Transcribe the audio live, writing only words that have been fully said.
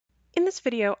this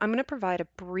video, I'm going to provide a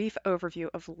brief overview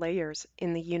of layers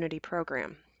in the Unity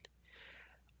program.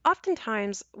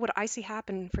 Oftentimes, what I see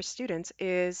happen for students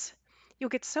is you'll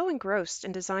get so engrossed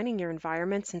in designing your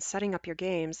environments and setting up your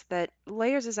games that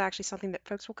layers is actually something that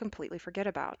folks will completely forget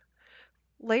about.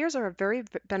 Layers are a very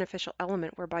beneficial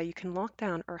element whereby you can lock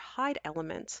down or hide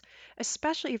elements,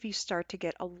 especially if you start to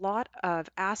get a lot of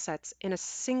assets in a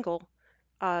single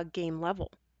game level.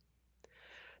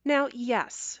 Now,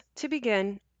 yes, to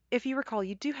begin, if you recall,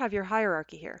 you do have your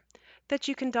hierarchy here that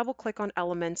you can double click on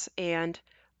elements and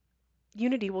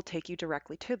Unity will take you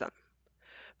directly to them.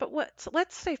 But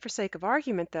let's say for sake of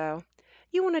argument though,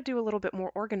 you want to do a little bit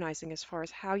more organizing as far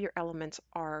as how your elements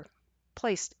are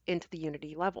placed into the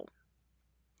Unity level.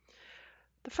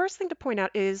 The first thing to point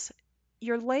out is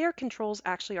your layer controls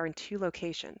actually are in two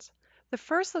locations. The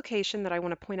first location that I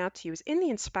want to point out to you is in the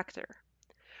inspector.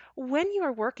 When you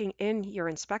are working in your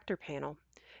inspector panel,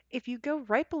 if you go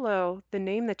right below the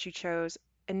name that you chose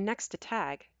and next to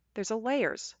tag, there's a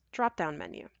layers drop-down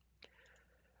menu.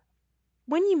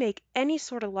 When you make any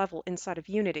sort of level inside of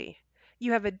Unity,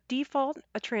 you have a default,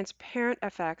 a transparent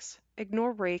FX,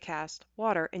 ignore raycast,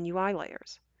 water, and UI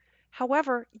layers.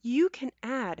 However, you can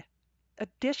add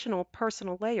additional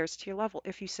personal layers to your level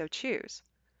if you so choose.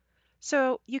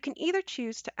 So you can either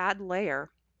choose to add layer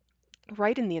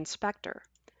right in the inspector,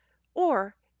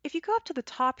 or if you go up to the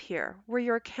top here where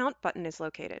your account button is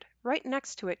located, right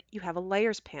next to it you have a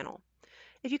layers panel.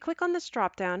 If you click on this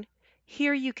drop down,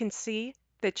 here you can see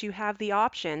that you have the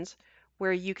options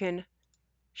where you can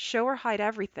show or hide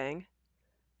everything,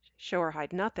 show or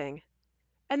hide nothing,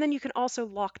 and then you can also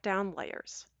lock down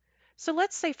layers. So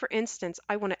let's say for instance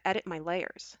I want to edit my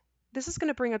layers. This is going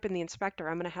to bring up in the inspector.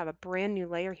 I'm going to have a brand new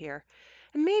layer here.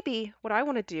 And maybe what I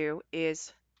want to do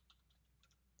is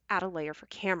add a layer for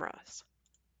cameras.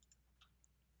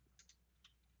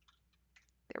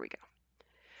 There we go.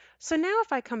 So now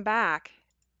if I come back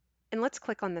and let's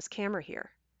click on this camera here,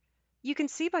 you can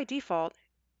see by default,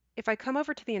 if I come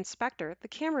over to the inspector, the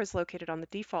camera is located on the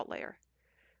default layer.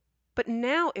 But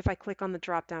now if I click on the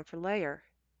drop down for layer,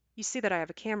 you see that I have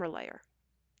a camera layer.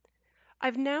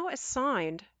 I've now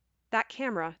assigned that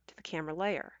camera to the camera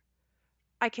layer.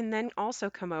 I can then also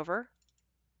come over,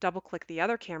 double click the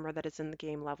other camera that is in the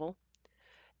game level,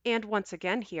 and once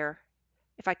again here,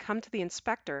 if I come to the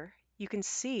inspector, you can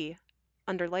see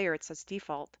under layer it says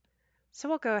default,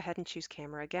 so I'll go ahead and choose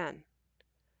camera again.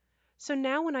 So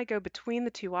now when I go between the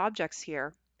two objects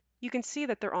here, you can see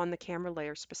that they're on the camera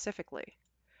layer specifically,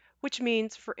 which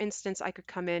means, for instance, I could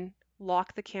come in,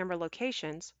 lock the camera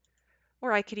locations,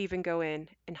 or I could even go in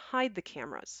and hide the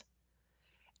cameras.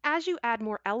 As you add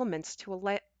more elements to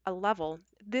a level,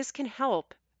 this can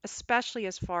help, especially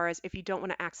as far as if you don't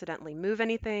want to accidentally move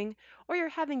anything, or you're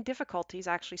having difficulties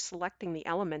actually selecting the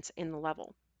elements in the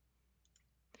level.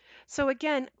 So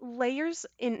again, layers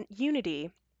in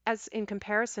Unity, as in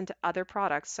comparison to other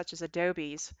products such as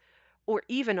Adobe's or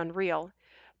even Unreal,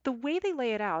 the way they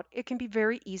lay it out, it can be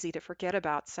very easy to forget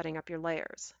about setting up your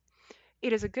layers.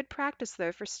 It is a good practice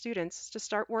though for students to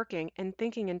start working and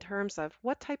thinking in terms of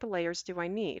what type of layers do I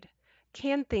need?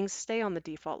 Can things stay on the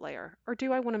default layer, or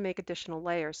do I want to make additional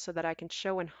layers so that I can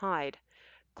show and hide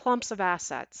clumps of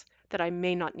assets that I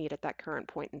may not need at that current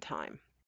point in time?